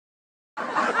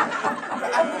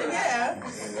Yeah.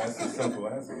 And that's the simple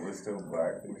answer. We're still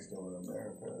black. We're still in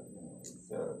America.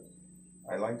 You know,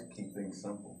 I like to keep things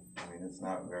simple. I mean, it's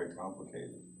not very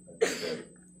complicated. I think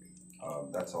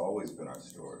that that's always been our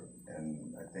story.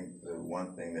 And I think the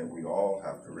one thing that we all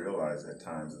have to realize at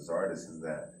times as artists is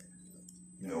that,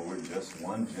 you know, we're just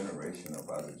one generation up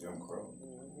out of Jim Crow.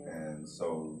 And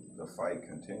so the fight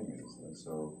continues. And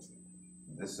so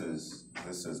this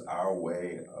is our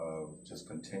way of just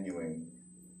continuing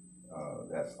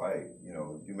that fight. You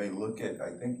know, you may look at,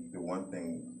 I think the one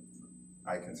thing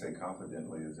I can say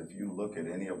confidently is if you look at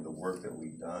any of the work that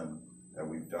we've done,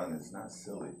 it's not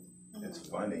silly. It's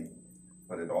funny,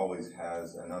 but it always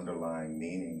has an underlying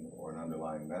meaning or an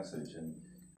underlying message. And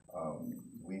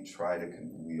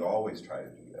we always try to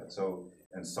do that. So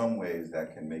in some ways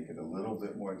that can make it a little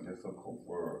bit more difficult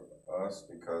for us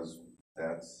because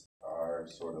that's our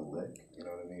sort of lick, you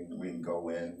know what I mean? We go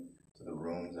in to the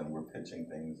rooms and we're pitching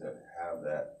things that have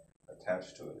that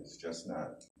attached to it. It's just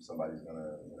not somebody's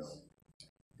gonna, you know,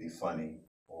 be funny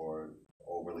or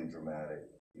overly dramatic.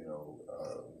 You know,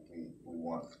 we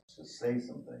want to say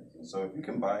some things, and so if you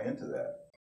can buy into that,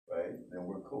 right, then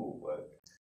we're cool. But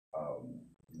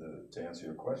to answer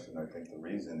your question, I think the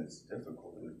reason it's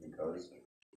difficult is because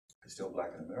it's still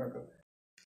black in America,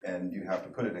 and you have to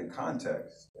put it in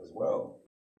context as well,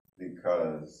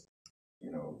 because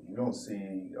you know you don't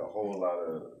see a whole lot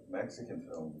of Mexican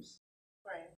films,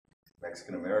 Right.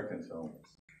 Mexican American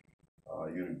films.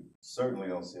 You certainly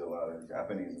don't see a lot of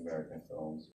Japanese American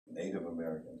films, Native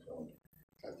American films,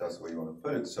 if that's the way you want to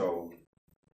put it. So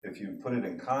if you put it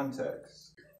in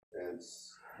context,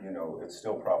 it's, you know, it's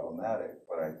still problematic,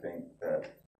 but I think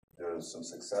that there's some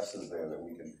successes there that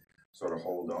we can sort of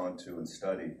hold on to and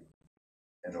study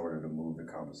in order to move the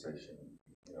conversation,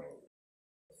 you know,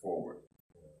 forward.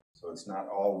 So it's not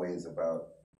always about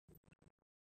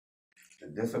the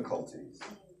difficulties.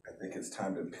 I think it's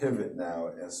time to pivot now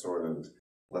and sort of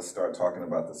let's start talking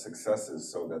about the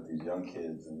successes so that these young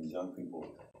kids and these young people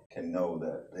can know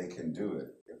that they can do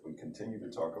it. If we continue to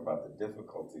talk about the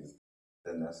difficulties,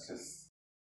 then that's just,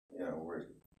 you know,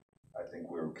 I think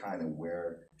we're kind of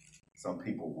where some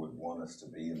people would want us to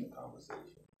be in the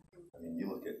conversation. I mean, you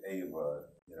look at Ava,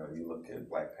 you know, you look at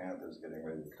Black Panthers getting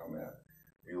ready to come out.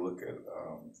 You look at,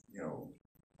 you know,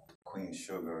 Queen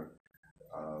Sugar,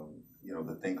 you know,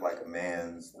 the Think Like a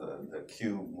Man's, the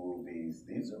Cube movies.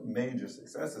 These are major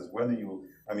successes. Whether you,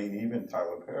 I mean, even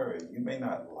Tyler Perry, you may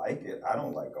not like it. I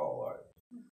don't like all art,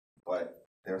 but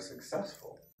they're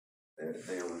successful.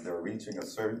 They're reaching a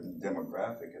certain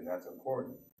demographic, and that's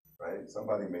important, right?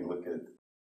 Somebody may look at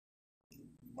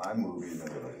my movies and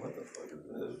be like, what the fuck is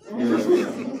this? You know what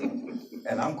I mean?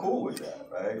 And I'm cool with that,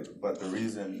 right? But the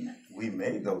reason we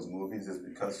made those movies is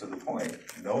because, to the point,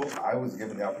 no, I was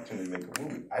given the opportunity to make a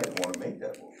movie. I didn't want to make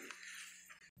that movie.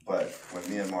 But when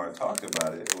me and Mara talked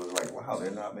about it, it was like, wow, they're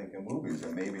not making movies.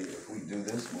 And maybe if we do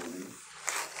this movie,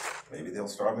 maybe they'll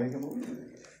start making movies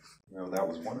again. You know, that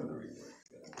was one of the reasons.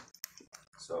 You know?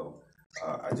 So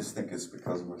I just think it's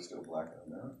because we're still black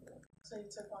in America. So you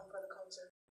took one for the culture.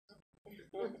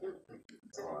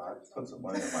 I put some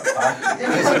money in my pocket.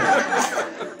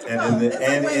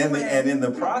 and in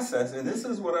the process, and this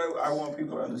is what I want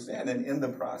people to understand, and in the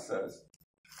process,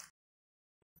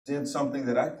 did something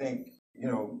that I think, you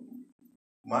know,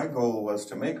 my goal was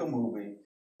to make a movie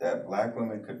that black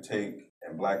women could take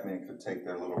and black men could take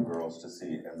their little girls to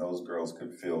see, and those girls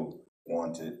could feel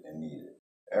wanted and needed.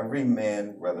 Every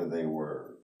man, whether they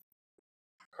were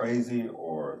crazy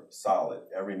or solid,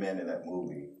 every man in that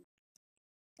movie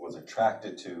was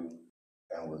attracted to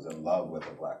and was in love with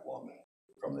a black woman.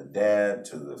 From the dad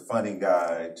to the funny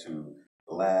guy to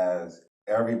Laz,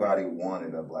 everybody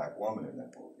wanted a black woman in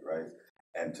that movie, right?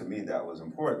 And to me, that was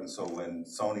important. So when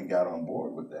Sony got on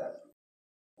board with that,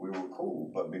 we were cool.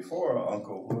 But before,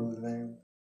 Uncle, what was his name?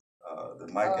 The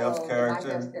Mike Epps character.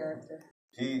 Mike Epps character.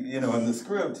 He, you know, in the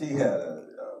script, he had a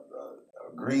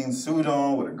green suit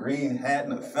on with a green hat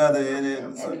and a feather in it.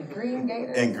 And green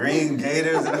gators. And green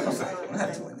gators. And I was like, I'm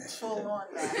not doing that shit. Full on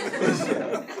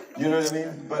that. You know what I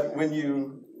mean? But when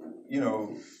you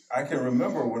know, I can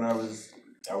remember when I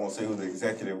won't say who the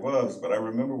executive was, but I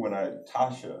remember when I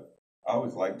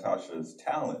always liked Tasha's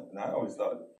talent. And I always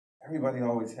thought everybody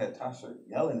always had Tasha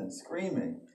yelling and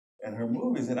screaming in her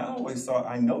movies. And I always thought,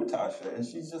 I know Tasha, and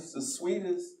she's just the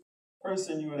sweetest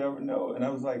person you would ever know. And I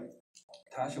was like,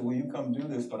 Tasha, will you come do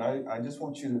this? But I just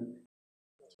want you to,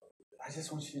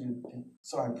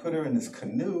 so I put her in this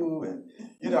canoe and,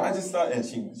 you know, I just thought, and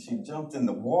she jumped in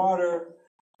the water,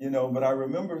 you know, but I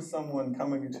remember someone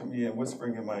coming to me and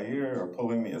whispering in my ear or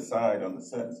pulling me aside on the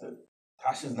set and said,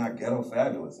 Tasha's not ghetto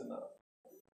fabulous enough.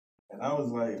 And I was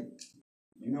like,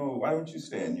 you know, why don't you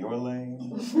stay in your lane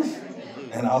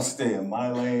and I'll stay in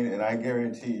my lane, and I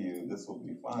guarantee you this will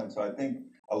be fine. So I think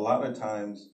a lot of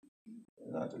times,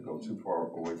 not to go too far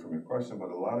away from your question, but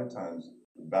a lot of times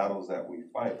the battles that we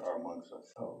fight are amongst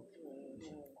ourselves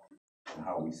and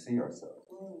how we see ourselves.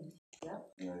 Yep.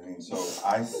 You know what I mean? So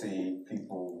I see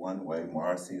people one way,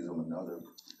 Mara sees them another,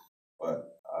 but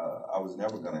I was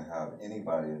never going to have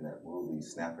anybody in that movie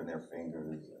snapping their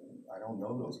fingers. And I don't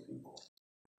know those people.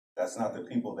 That's not the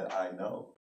people that I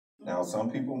know. Now, some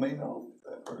people may know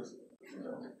that person, you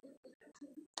know.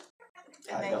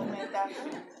 And they made that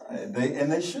happen.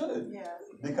 They should. Yeah.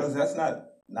 Because that's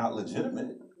not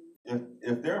legitimate.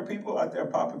 If there are people out there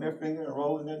popping their finger and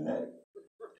rolling their neck,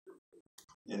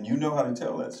 and you know how to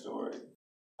tell that story,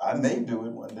 I may do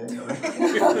it one day.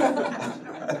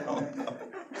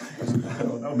 I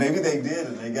don't know. Maybe they did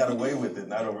and they got away with it,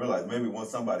 and I don't realize. Maybe once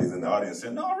somebody's in the audience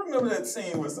said, "No, I remember that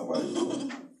scene where somebody."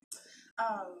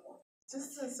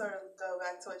 Just to sort of go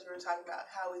back to what you were talking about,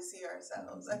 how we see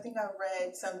ourselves. I think I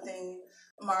read something,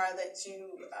 Mara, that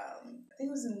you, I think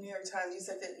it was in the New York Times, you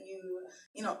said that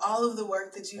you know, all of the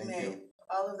work that you made,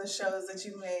 all of the shows that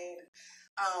you made,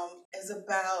 is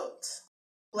about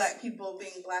Black people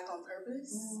being Black on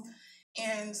purpose.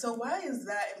 And so why is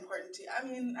that important to you? I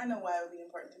mean, I know why it would be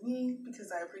important to me, because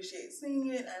I appreciate seeing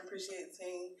it. I appreciate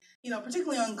seeing, you know,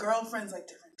 particularly on Girlfriends, like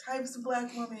different types of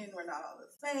Black women. We're not all the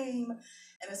same.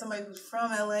 And as somebody who's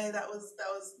from LA, that was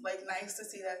like nice to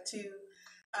see that too.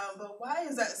 But why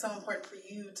is that so important for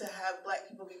you to have Black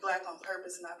people be Black on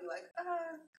purpose and not be like,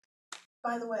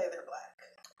 by the way, they're Black?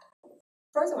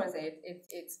 First, I want to say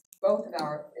it's both of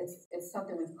it's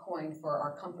something we've coined for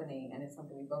our company, and it's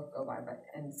something we both go by.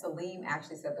 And Salim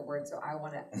actually said the word, so I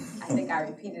think I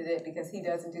repeated it because he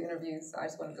doesn't do interviews, so I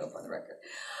just want to go for the record.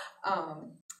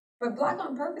 But Black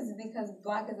on purpose is because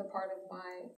Black is a part of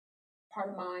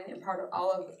mine and part of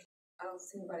all of, I don't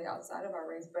see anybody outside of our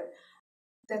race, but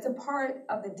that's a part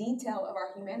of the detail of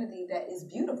our humanity that is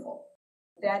beautiful,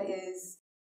 that is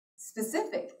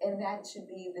specific, and that should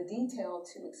be the detail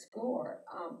to explore.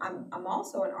 I'm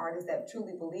also an artist that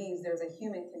truly believes there's a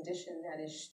human condition that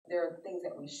is, there are things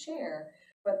that we share,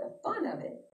 but the fun of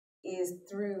it is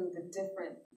through the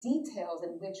different details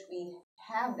in which we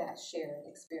have that shared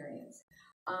experience.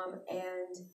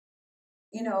 And,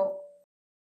 you know,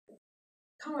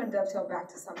 kind of dovetail back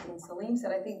to something Salim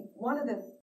said. I think one of the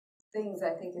things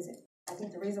I think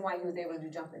the reason why he was able to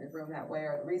jump in the room that way,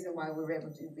 or the reason why we were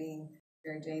able to being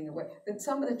Mary Jane the way that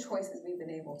some of the choices we've been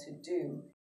able to do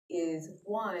is,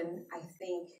 one, I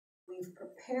think we've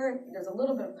prepared. There's a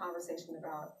little bit of conversation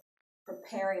about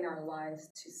preparing our lives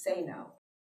to say no,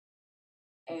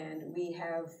 and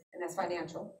that's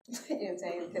financial. You know what I'm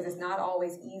saying? Because it's not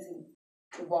always easy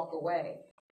to walk away.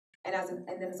 And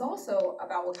then it's also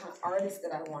about what kind of artist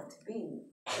that I want to be.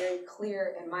 Very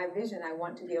clear in my vision, I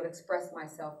want to be able to express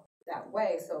myself that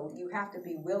way. So you have to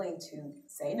be willing to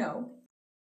say no,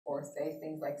 or say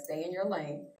things like stay in your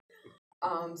lane,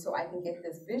 so I can get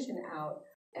this vision out.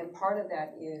 And part of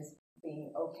that is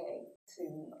being okay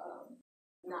to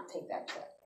not take that check,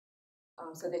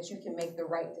 so that you can make the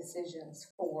right decisions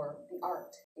for the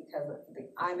art, because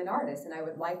I'm an artist and I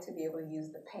would like to be able to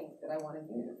use the paint that I want to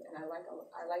use, and I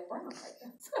like brown, I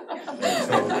guess.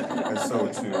 and so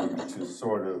to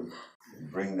sort of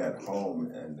bring that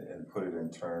home and put it in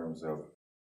terms of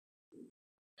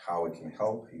how it can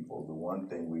help people, the one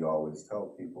thing we always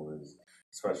tell people is,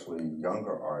 especially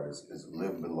younger artists, is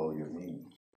live below your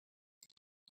means.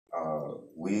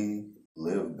 We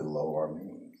live below our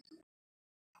means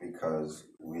because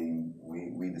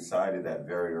we decided that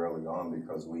very early on,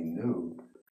 because we knew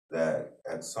that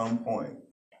at some point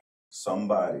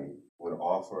somebody would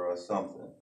offer us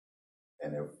something,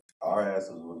 and if our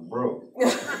asses was broke,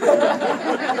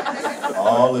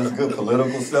 all this good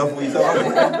political stuff we talk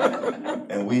about,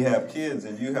 and we have kids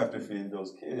and you have to feed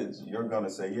those kids, you're going to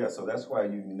say yes. So that's why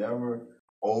you never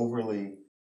overly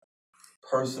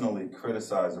personally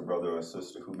criticize a brother or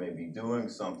sister who may be doing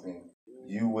something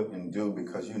you wouldn't do,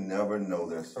 because you never know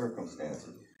their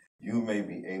circumstances. You may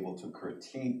be able to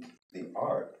critique the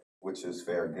art, which is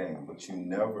fair game, but you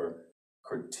never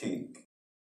critique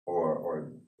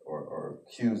or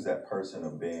accuse that person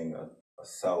of being a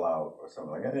sellout or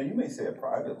something like that. Now, you may say it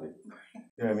privately,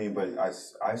 you know what I mean? But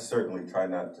I certainly try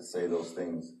not to say those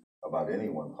things about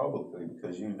anyone publicly,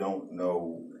 because you don't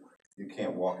know, you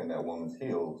can't walk in that woman's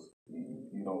heels.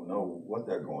 You don't know what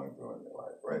they're going through in their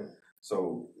life, right?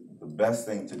 So the best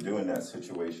thing to do in that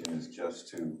situation is just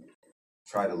to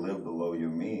try to live below your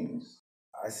means.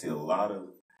 I see a lot of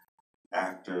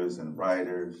actors and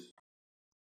writers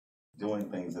doing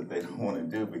things that they don't want to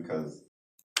do because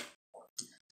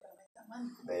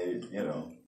they, you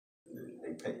know,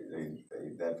 they pay,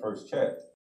 that first check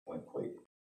went quick.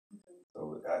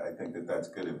 So I think that that's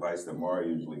good advice that Mara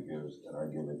usually gives, and I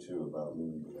give it too, about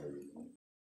leading behavior.